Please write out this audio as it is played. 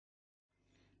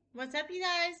What's up, you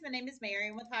guys? My name is Mary.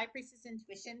 I'm with High Priestess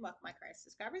Intuition. Welcome, my current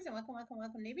subscribers, and welcome,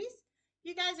 newbies. If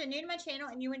you guys are new to my channel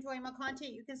and you enjoy my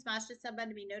content, you can smash the sub button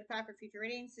to be notified for future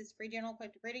readings. This is free general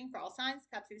collective reading for all signs,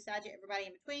 Capricorn, Sagittarius, everybody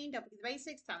in between. Don't forget the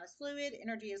basics. Time is fluid.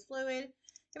 Energy is fluid.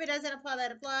 If it doesn't apply,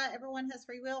 let it apply. Everyone has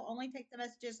free will. Only take the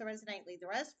messages that resonate. Leave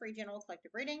the rest. Free general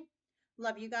collective reading.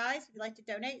 Love you guys. If you'd like to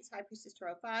donate, it's High Priestess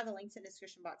Tarot 5. The link's in the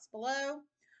description box below.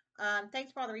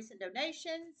 Thanks for all the recent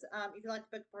donations. If you'd like to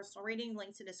book a personal reading,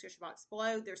 links in the description box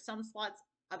below. There's some slots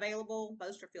available.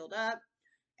 Most are filled up.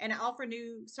 And I offer a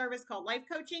new service called life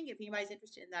coaching if anybody's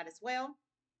interested in that as well.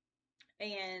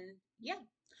 And yeah.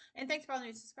 And thanks for all the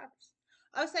new subscribers.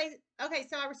 Okay,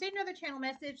 so I received another channel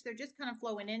message. They're just kind of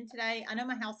flowing in today. I know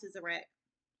my house is a wreck.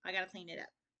 I gotta clean it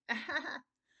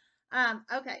up.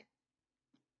 Okay.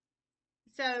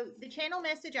 So the channel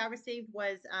message I received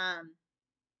was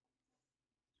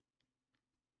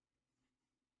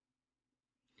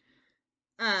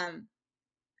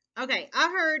okay, I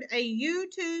heard a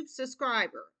YouTube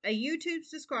subscriber.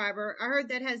 I heard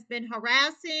that has been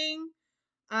harassing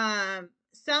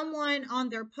someone on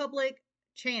their public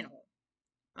channel.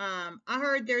 I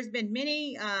heard there's been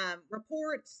many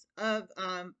reports of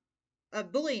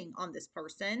bullying on this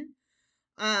person.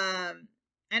 And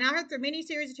I heard through many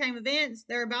series of chain events,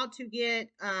 they're about to be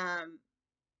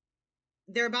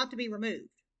removed.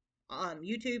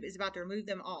 YouTube is about to remove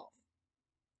them off.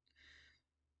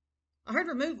 I heard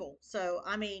removal. So,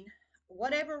 I mean,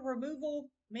 whatever removal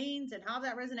means and how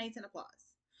that resonates and applies.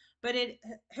 But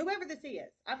whoever this is,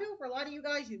 I feel for a lot of you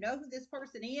guys, you know who this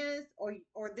person is, or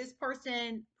this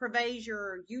person pervades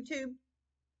your YouTube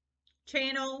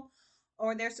channel,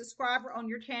 or their subscriber on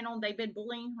your channel. They've been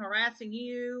bullying, harassing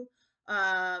you,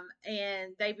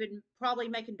 and they've been probably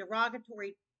making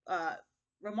derogatory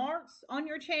remarks on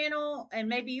your channel, and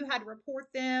maybe you had to report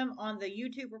them on the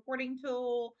YouTube reporting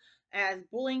tool as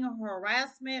bullying or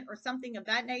harassment or something of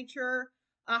that nature.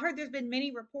 I heard there's been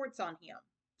many reports on him.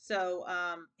 So,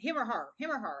 him or her.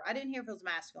 I didn't hear if it was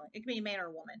masculine. It could be a man or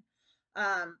a woman.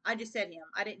 I just said him.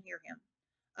 I didn't hear him.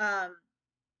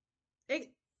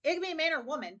 It, it could be a man or a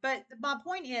woman. But my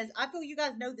point is, I feel you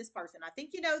guys know this person. I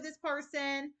think you know this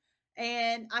person,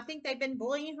 and I think they've been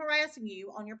bullying and harassing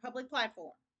you on your public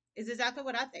platform. Is exactly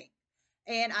what I think.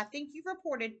 And I think you've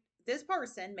reported this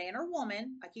person, man or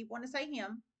woman. I keep wanting to say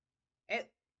him. I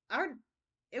heard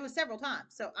it was several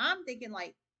times. So I'm thinking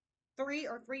like three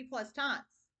or three plus times.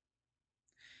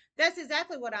 That's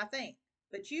exactly what I think.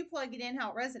 But you plug it in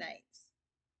how it resonates.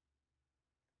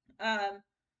 Um,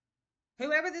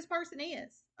 Whoever this person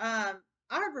is, I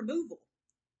heard removal.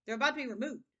 They're about to be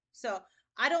removed. So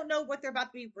I don't know what they're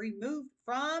about to be removed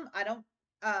from. I don't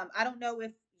know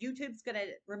if YouTube's going to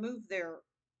remove their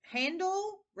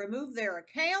handle, remove their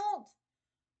account.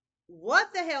 What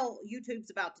the hell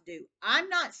YouTube's about to do? I'm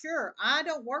not sure. I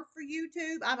don't work for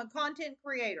YouTube. I'm a content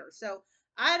creator. So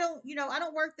I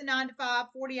don't work the 9 to 5,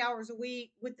 40 hours a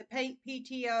week with the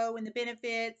PTO and the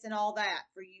benefits and all that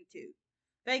for YouTube.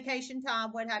 Vacation time,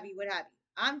 what have you, what have you.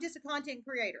 I'm just a content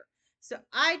creator. So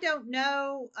I don't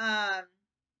know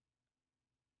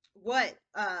what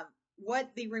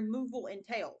the removal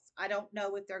entails. I don't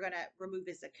know if they're gonna remove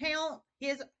his account,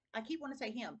 I keep wanting to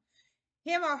say him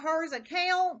or her's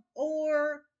account,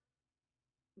 or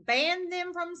ban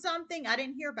them from something. I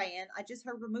didn't hear ban, I just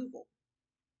heard removal.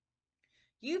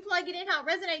 You plug it in how it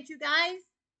resonates, you guys.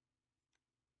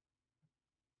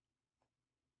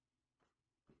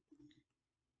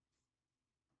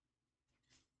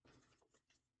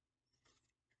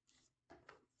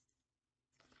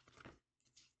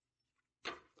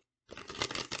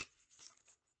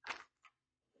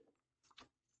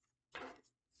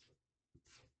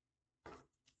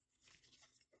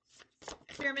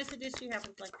 Share messages you have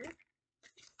reflected.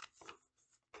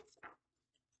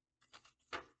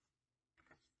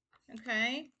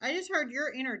 Okay, I just heard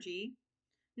your energy.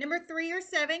 Number 3 or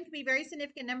 7 can be very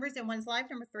significant numbers in one's life.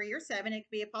 Number 3 or 7, it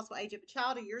could be a possible age of a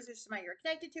child or yours or somebody you're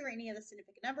connected to, or any other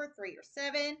significant number. 3 or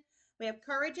 7. We have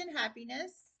courage and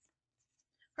happiness.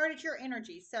 Heard it's your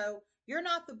energy. So you're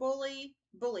not the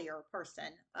bullier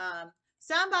person.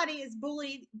 Somebody is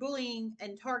bullying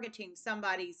and targeting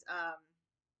somebody's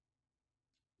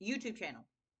YouTube channel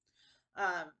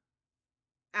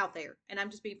out there, and I'm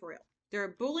just being for real.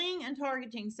 They're bullying and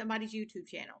targeting somebody's YouTube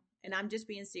channel, and I'm just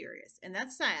being serious, and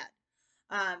that's sad.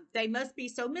 They must be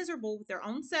so miserable with their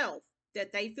own self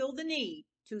that they feel the need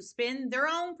to spend their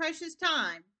own precious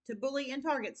time to bully and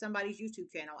target somebody's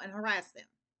YouTube channel and harass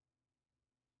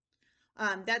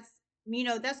them.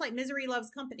 That's like misery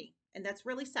loves company, and that's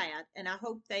really sad. And I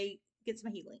hope they get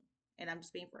some healing. And I'm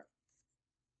just being for real.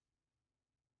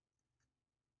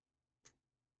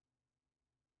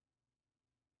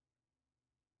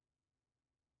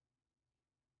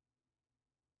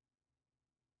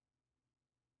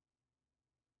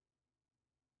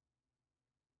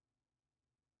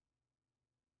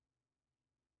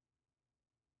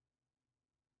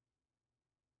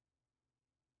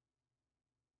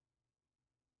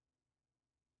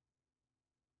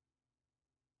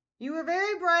 You were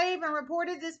very brave and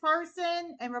reported this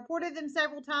person and reported them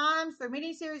several times. Through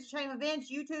many series of chain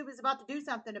events, YouTube is about to do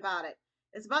something about it.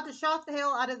 It's about to shock the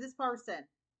hell out of this person.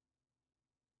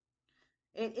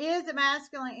 It is a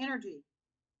masculine energy.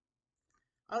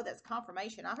 Oh, that's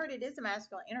confirmation. I heard it is a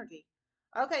masculine energy.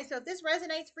 Okay, so if this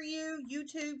resonates for you,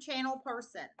 YouTube channel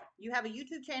person, you have a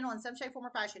YouTube channel in some shape, form, or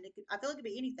fashion. I feel it could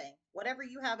be anything, whatever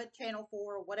you have a channel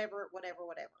for, whatever.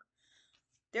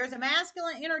 There's a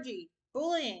masculine energy,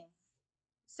 bullying,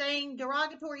 saying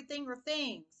derogatory thing or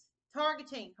things,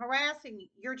 targeting, harassing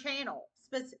your channel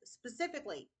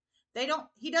specifically.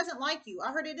 He doesn't like you.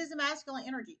 I heard it is a masculine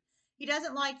energy. He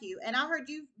doesn't like you. And I heard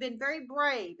you've been very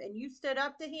brave and you stood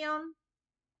up to him.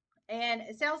 And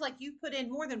it sounds like you put in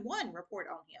more than one report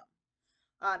on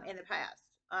him in the past,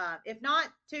 if not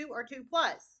two or two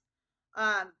plus.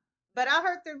 But I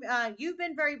heard through you've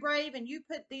been very brave and you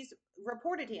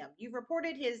reported him. You've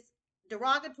reported his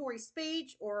derogatory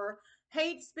speech or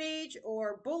hate speech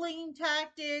or bullying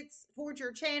tactics towards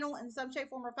your channel in some shape,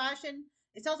 form, or fashion.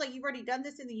 It sounds like you've already done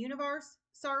this in the universe,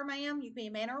 sir, ma'am. You can be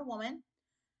a man or a woman.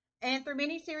 And through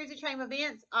many series of chain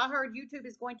events, I heard YouTube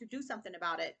is going to do something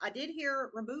about it. I did hear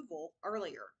removal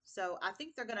earlier. So I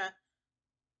think they're going to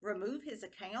remove his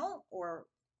account or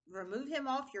remove him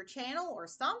off your channel or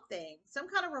something, some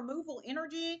kind of removal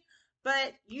energy.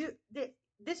 But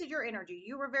this is your energy.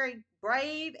 You were very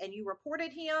brave and you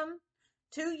reported him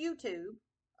to YouTube.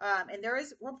 And there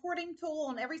is reporting tool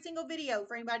on every single video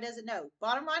for anybody who doesn't know.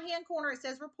 Bottom right hand corner, it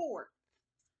says report.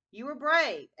 You were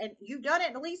brave, and you've done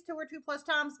it at least 2 or 2 plus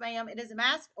times, ma'am. It is a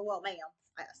well, ma'am.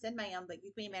 I said ma'am, but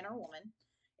you can be a man or a woman.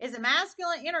 It's a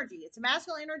masculine energy. It's a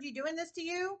masculine energy doing this to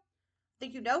you. I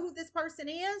think you know who this person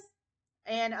is,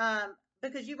 and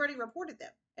because you've already reported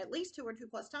them at least 2 or 2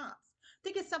 plus times. I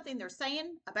think it's something they're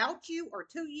saying about you or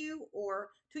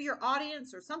to your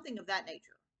audience or something of that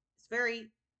nature. It's very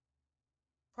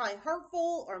probably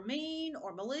hurtful or mean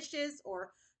or malicious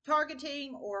or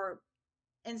targeting or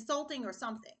insulting or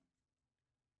something.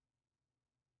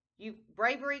 You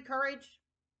bravery, courage.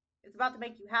 It's about to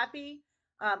make you happy.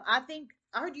 I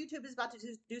heard YouTube is about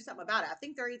to do something about it. I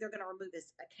think they're either going to remove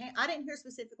his account. I didn't hear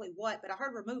specifically what, but I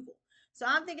heard removal. So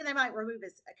I'm thinking they might remove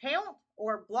his account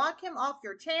or block him off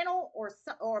your channel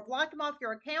or block him off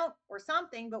your account or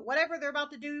something. But whatever they're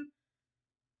about to do,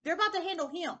 they're about to handle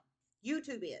him.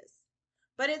 YouTube is.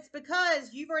 But it's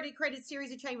because you've already created a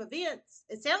series of chain events.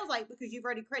 It sounds like because you've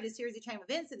already created a series of chain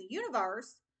events in the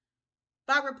universe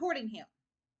by reporting him.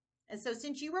 And so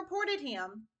since you reported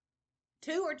him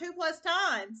 2 or 2 plus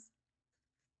times,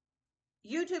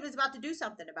 YouTube is about to do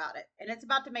something about it. And it's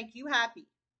about to make you happy,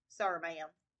 sir, ma'am.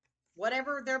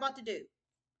 Whatever they're about to do.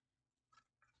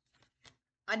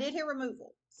 I did hear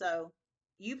removal. So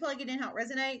you plug it in how it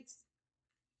resonates.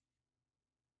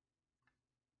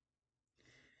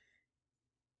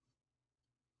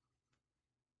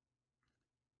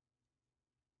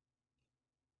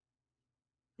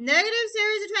 Negative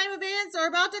series of chain events are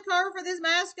about to occur for this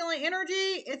masculine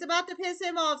energy. It's about to piss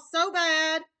him off so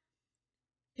bad.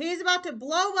 He's about to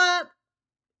blow up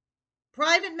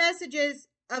private messages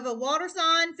of a water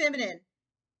sign feminine.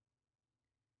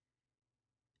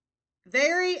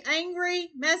 Very angry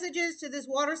messages to this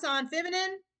water sign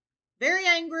feminine. Very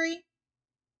angry.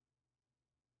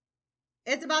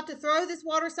 It's about to throw this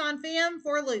water sign femme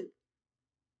for a loop.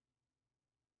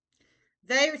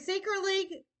 They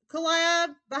secretly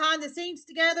collab behind the scenes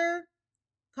together.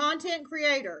 Content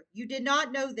creator. You did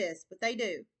not know this, but they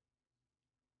do.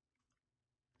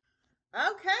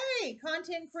 Okay,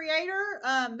 content creator,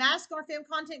 masculine or femme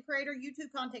content creator,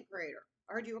 YouTube content creator.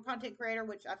 I heard you were a content creator,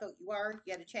 which I thought you were.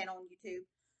 You had a channel on YouTube.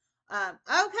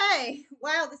 Okay,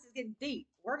 wow, this is getting deep.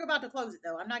 We're about to close it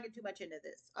though. I'm not getting too much into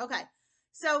this. Okay,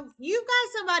 so you've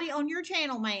got somebody on your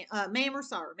channel, ma'am or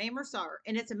sir,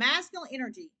 and it's a masculine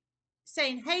energy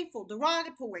saying hateful,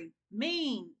 derogatory,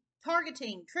 mean,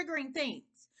 targeting, triggering things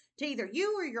to either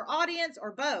you or your audience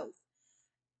or both.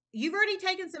 You've already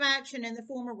taken some action in the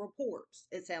form of reports,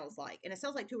 it sounds like, and it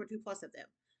sounds like 2 or 2 plus of them.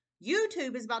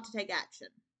 YouTube is about to take action.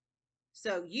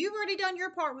 So you've already done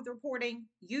your part with reporting.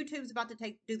 YouTube's about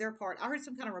to do their part. I heard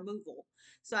some kind of removal.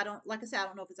 So I don't know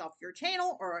if it's off your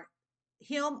channel or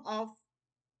him off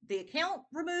the account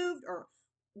removed or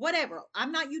whatever.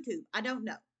 I'm not YouTube. I don't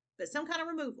know, but some kind of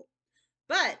removal.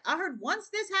 But I heard once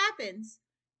this happens,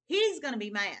 he's going to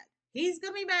be mad. He's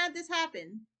going to be mad this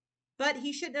happened, but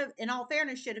he should have, in all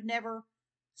fairness, should have never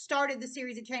started the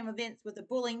series of chain events with the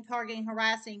bullying, targeting,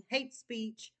 harassing, hate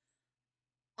speech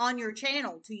on your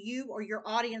channel to you or your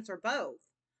audience or both.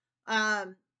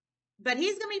 But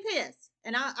he's gonna be pissed.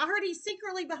 And I heard he's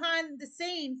secretly behind the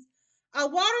scenes a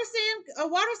water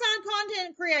sign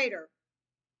content creator.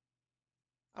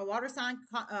 A water sign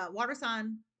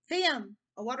femme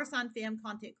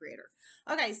content creator.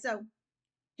 Okay, so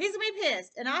he's gonna be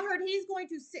pissed, and I heard he's going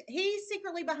to. He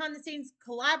secretly behind the scenes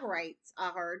collaborates. I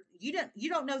heard you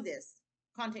don't know this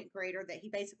content creator that he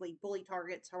basically bully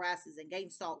targets, harasses, and game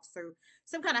stalks through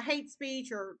some kind of hate speech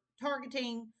or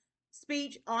targeting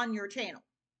speech on your channel.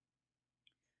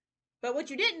 But what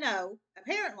you didn't know,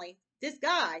 apparently, this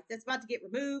guy that's about to get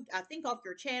removed, I think off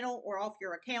your channel or off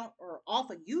your account or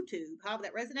off of YouTube, however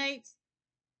that resonates,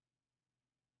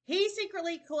 he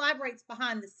secretly collaborates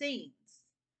behind the scenes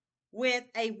with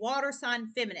a water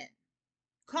sign feminine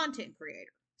content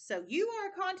creator. So you are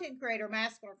a content creator,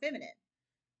 masculine or feminine,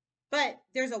 but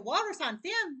there's a water sign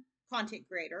femme content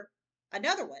creator,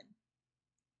 another one,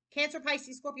 Cancer,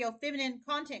 Pisces, Scorpio, feminine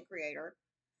content creator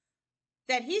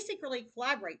that he secretly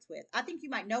collaborates with. I think you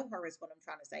might know her, is what I'm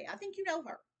trying to say. I think you know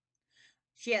her.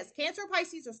 She has Cancer,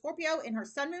 Pisces, or Scorpio in her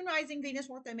Sun, Moon, Rising, Venus,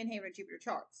 North Node, Midheaven, and Jupiter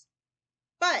charts.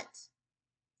 But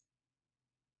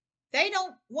they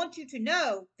don't want you to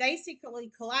know they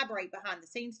secretly collaborate behind the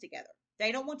scenes together.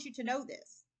 They don't want you to know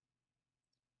this.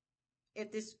 If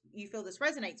you feel this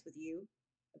resonates with you,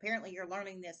 apparently you're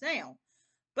learning this now.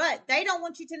 But they don't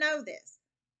want you to know this.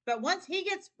 But once he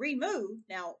gets removed,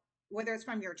 now whether it's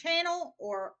from your channel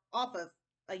or off of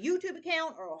a YouTube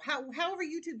account or however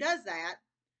YouTube does that,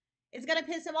 it's going to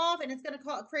piss him off, and it's going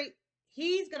to create.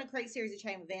 He's going to create a series of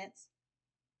chain events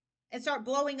and start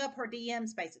blowing up her DMs,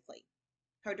 basically,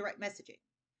 her direct messaging,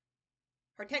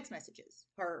 her text messages,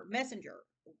 her messenger,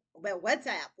 well,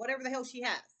 WhatsApp, whatever the hell she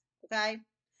has. Okay,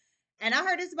 and I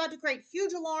heard it's about to create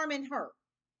huge alarm in her.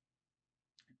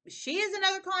 She is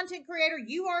another content creator.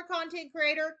 You are a content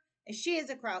creator, and she is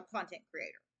a content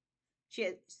creator. She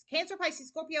has Cancer, Pisces,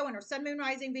 Scorpio in her Sun, Moon,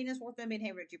 Rising, Venus, North Node,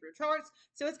 Midheaven, Jupiter charts.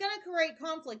 So it's going to create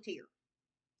conflict here.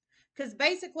 Because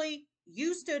basically,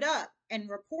 you stood up and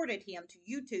reported him to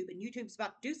YouTube, and YouTube's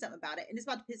about to do something about it, and it's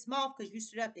about to piss him off because you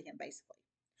stood up to him, basically.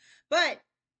 But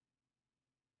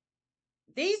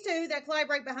these two that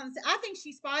collaborate behind the scenes, I think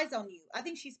she spies on you. I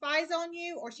think she spies on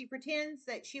you, or she pretends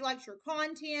that she likes your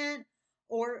content,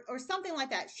 or something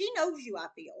like that. She knows you, I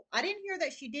feel. I didn't hear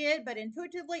that she did, but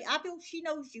intuitively, I feel she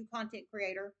knows you, content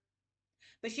creator.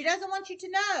 But she doesn't want you to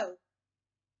know.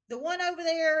 The one over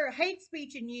there hate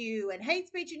speeching you and hate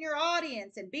speeching your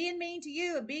audience and being mean to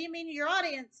you and being mean to your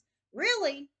audience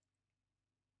really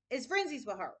is frenzies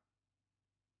with her.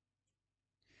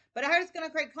 But I heard it's going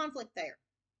to create conflict there.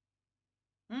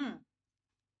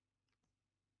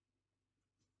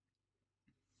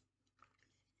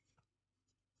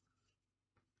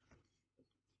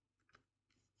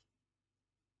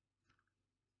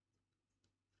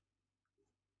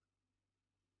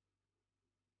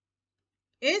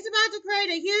 It's about to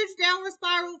create a huge downward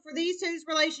spiral for these two's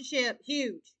relationship.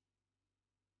 Huge.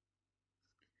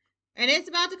 And it's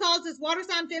about to cause this water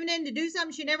sign feminine to do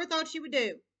something she never thought she would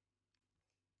do.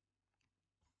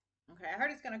 Okay, I heard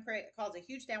it's going to cause a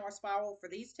huge downward spiral for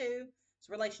these two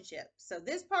relationship. So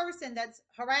this person that's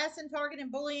harassing, targeting,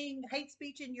 bullying, hate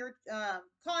speech in your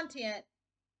content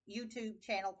YouTube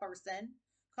channel person,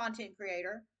 content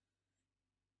creator,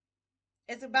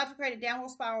 it's about to create a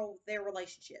downward spiral of their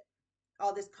relationship.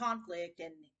 All this conflict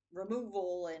and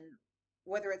removal, and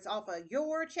whether it's off of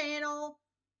your channel,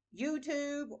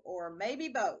 YouTube, or maybe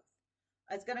both.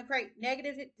 It's going to create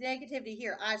negativity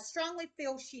here. I strongly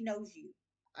feel she knows you.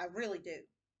 I really do.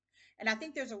 And I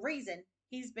think there's a reason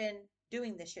he's been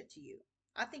doing this shit to you.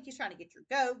 I think he's trying to get your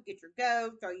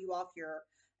go, throw you off your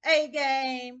A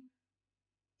game.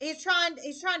 He's trying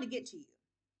to get to you,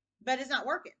 but it's not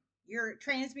working. You're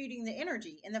transmuting the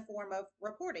energy in the form of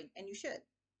reporting, and you should.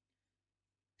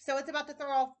 So it's about to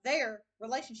throw off their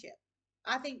relationship.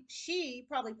 I think she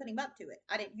probably put him up to it.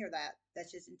 I didn't hear that.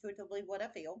 That's just intuitively what I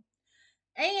feel.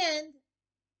 And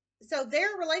so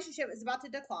their relationship is about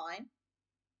to decline.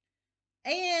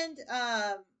 And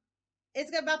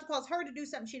it's about to cause her to do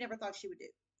something she never thought she would do.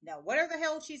 Now, whatever the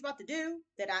hell she's about to do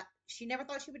that she never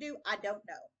thought she would do, I don't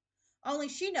know. Only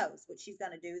she knows what she's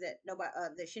going to do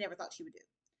that she never thought she would do.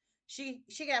 She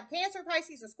can have Cancer,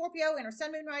 Pisces, or Scorpio in her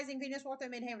Sun, Moon, Rising, Venus, North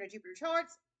Node, Midheaven, or Jupiter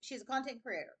charts. She's a content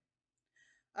creator.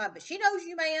 But she knows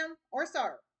you, ma'am, or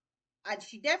sir.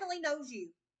 She definitely knows you,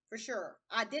 for sure.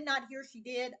 I did not hear she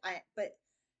did, but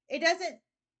it doesn't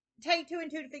take two and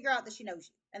two to figure out that she knows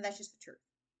you, and that's just the truth.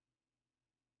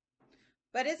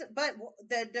 But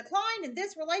the decline in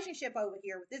this relationship over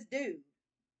here with this dude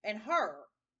and her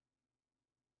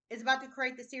is about to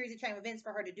create this series of chain events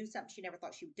for her to do something she never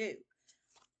thought she would do.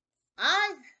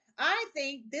 I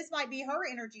think this might be her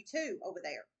energy too over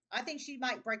there. I think she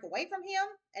might break away from him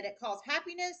and it cause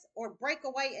happiness, or break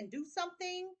away and do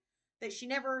something that she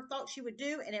never thought she would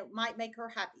do, and it might make her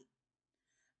happy.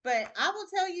 But I will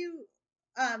tell you,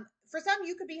 for some,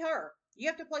 you could be her. You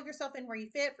have to plug yourself in where you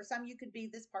fit. For some, you could be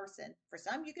this person. For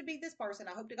some, you could be this person.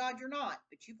 I hope to God you're not,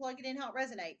 but you plug it in how it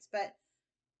resonates. But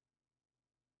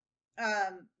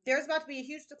there's about to be a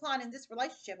huge decline in this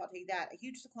relationship. I'll tell you that, a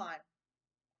huge decline.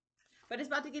 But it's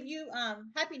about to give you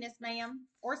happiness, ma'am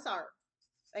or sir.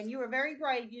 And you were very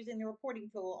brave using the reporting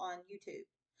tool on YouTube.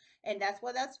 And that's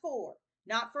what that's for.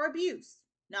 Not for abuse,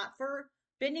 not for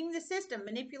bending the system,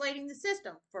 manipulating the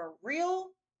system, for real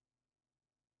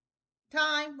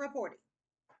time reporting.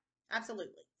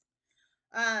 Absolutely.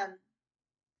 Um,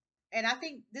 and I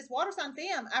think this water sign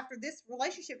femme, after this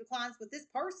relationship declines with this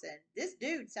person, this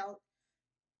dude sounds,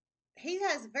 he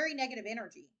has very negative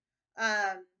energy.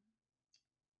 Um,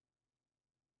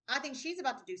 I think she's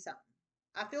about to do something.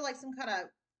 I feel like some kind of,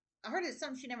 I heard it's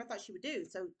something she never thought she would do.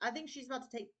 So I think she's about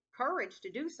to take courage to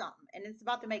do something, and it's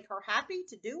about to make her happy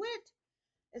to do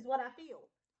it, is what I feel.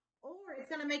 Or it's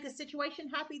going to make a situation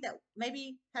happy that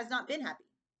maybe has not been happy.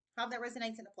 How that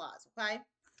resonates and applies. Okay.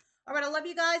 All right. I love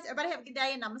you guys. Everybody have a good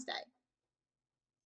day and namaste.